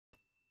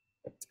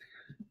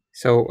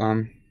So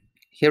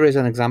here is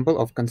an example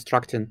of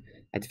constructing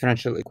a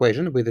differential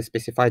equation with a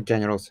specified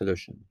general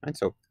solution. Right?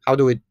 So how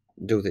do we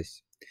do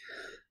this?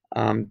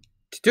 To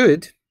do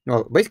it,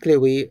 well, basically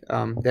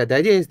the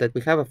idea is that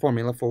we have a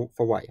formula for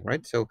y,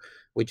 right? So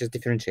we just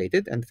differentiate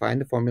it and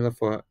find the formula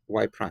for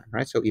y prime,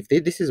 right? So if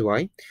this is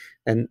y,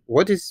 then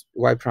what is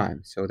y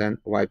prime? So then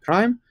y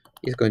prime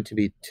is going to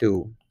be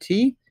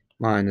 2t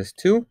minus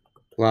 2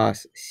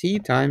 plus c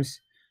times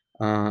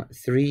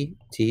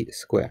 3t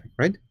squared,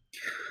 right?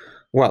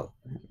 Well,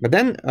 but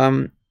then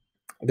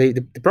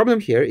the problem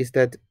here is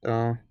that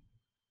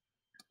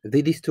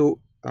these two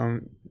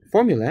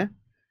formulae,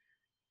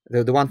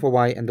 the one for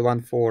y and the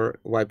one for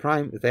y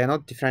prime, they are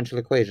not differential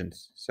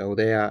equations. So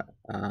they are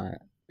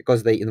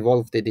because they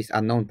involve this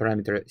unknown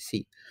parameter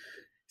c.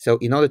 So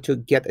in order to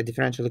get a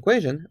differential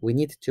equation, we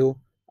need to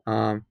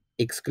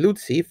exclude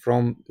c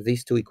from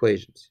these two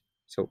equations.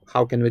 So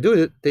how can we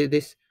do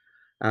this?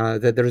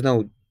 That there is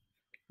no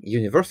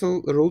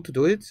universal rule to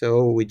do it,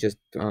 so we just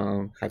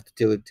have to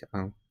deal it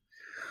on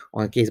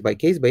a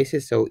case-by-case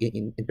basis. So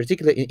in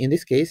particular, in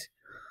this case,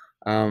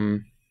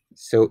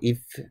 so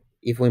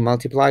if we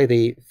multiply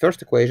the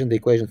first equation, the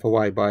equation for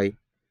y, by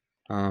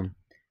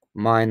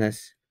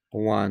minus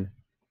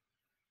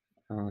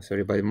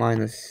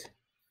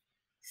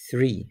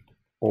 3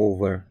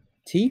 over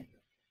t,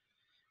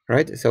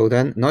 right? So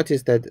then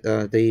notice that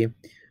the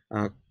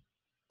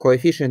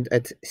coefficient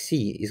at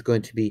c is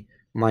going to be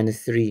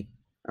minus 3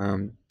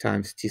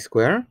 times t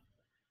squared,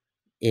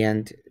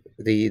 and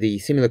the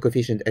similar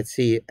coefficient at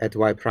c at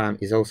y prime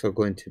is also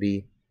going to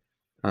be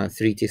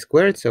 3t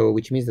squared. So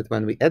which means that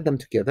when we add them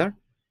together,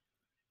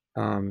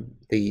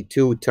 the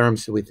two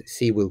terms with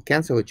c will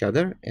cancel each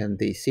other and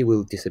the c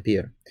will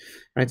disappear,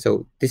 right?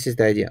 So this is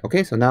the idea.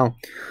 Okay, so now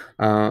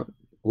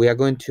we are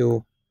going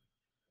to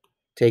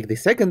take the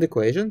second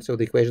equation, so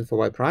the equation for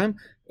y prime,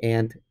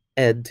 and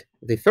add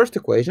the first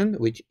equation,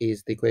 which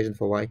is the equation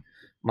for y,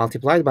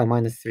 multiplied by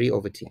minus 3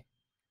 over t.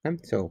 Okay?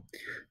 So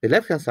the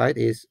left-hand side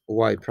is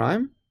y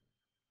prime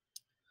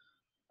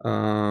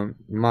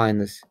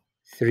minus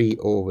 3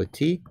 over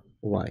t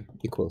y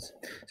equals.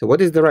 So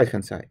what is the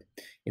right-hand side?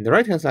 In the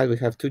right-hand side, we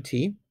have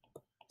 2t.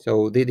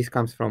 So this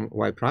comes from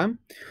y prime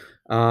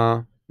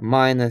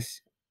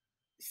minus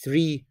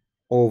 3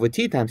 over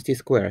t times t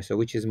squared, so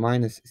which is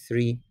minus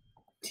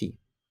 3t.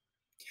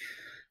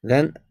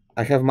 Then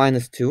I have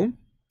minus 2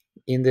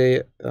 in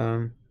the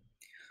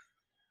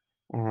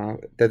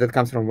that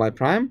comes from y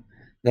prime.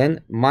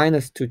 Then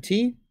minus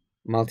 2t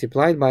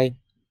multiplied by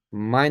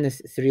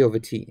minus 3 over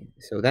t.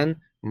 So then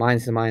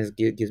minus and minus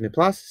gives me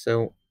plus,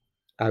 so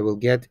I will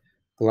get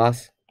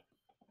plus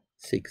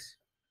 6.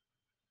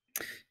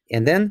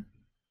 And then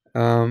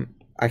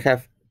I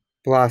have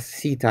plus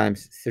c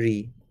times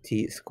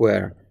 3t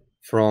squared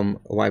from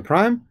y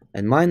prime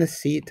and minus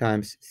c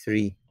times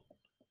 3t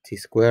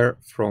squared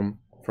from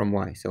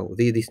y. So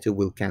these two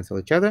will cancel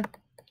each other,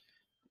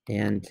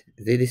 and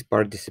this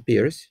part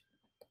disappears,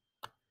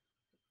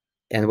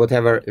 and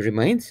whatever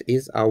remains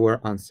is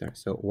our answer.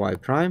 So y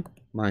prime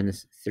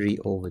minus 3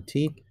 over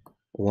t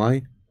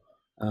y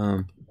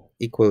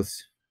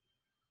equals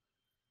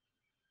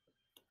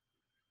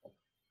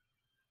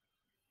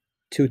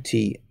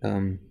 2t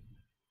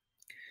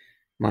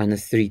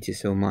minus 3t,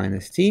 so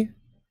minus t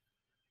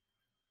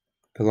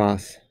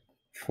plus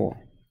 4.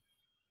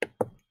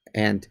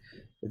 And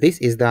this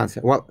is the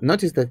answer. Well,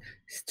 notice that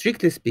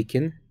strictly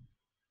speaking,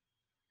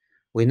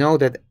 we know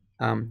that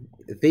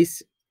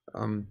this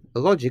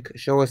logic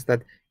shows us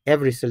that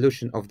every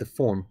solution of the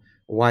form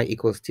y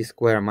equals t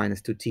squared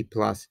minus 2t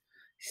plus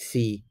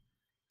c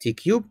t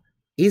cubed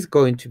is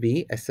going to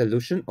be a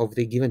solution of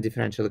the given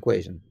differential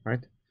equation,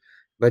 right?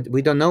 But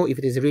we don't know if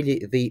it is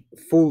really the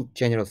full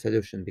general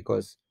solution,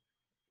 because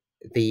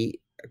the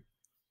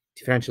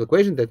differential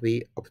equation that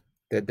we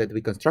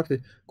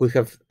constructed could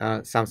have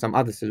some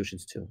other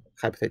solutions too,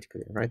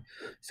 hypothetically, right?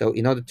 So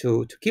in order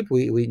to keep,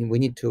 we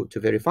need to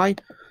verify,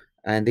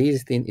 and the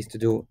easiest thing is to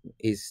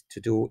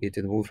do it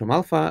in Wolfram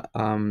alpha.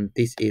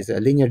 This is a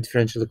linear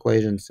differential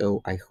equation,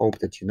 so I hope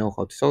that you know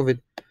how to solve it.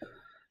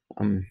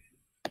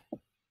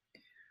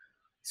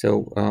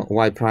 So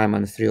y prime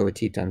minus 3 over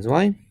t times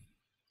y.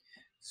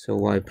 So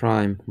y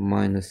prime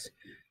minus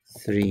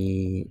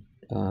 3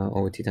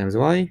 over t times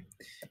y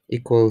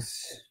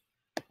equals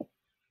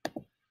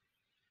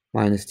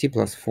minus t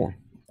plus 4.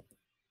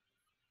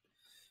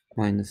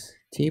 Minus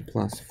t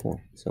plus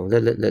 4. So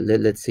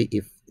let's see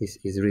if this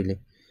is really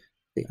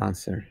the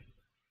answer.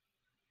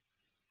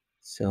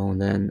 So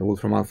then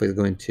Wolfram alpha is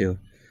going to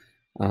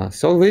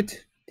solve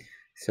it.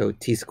 So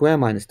t squared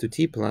minus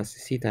 2t plus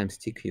c times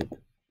t cubed.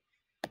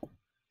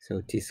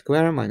 So t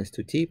squared minus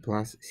 2t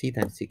plus c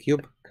times t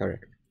cubed,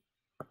 correct.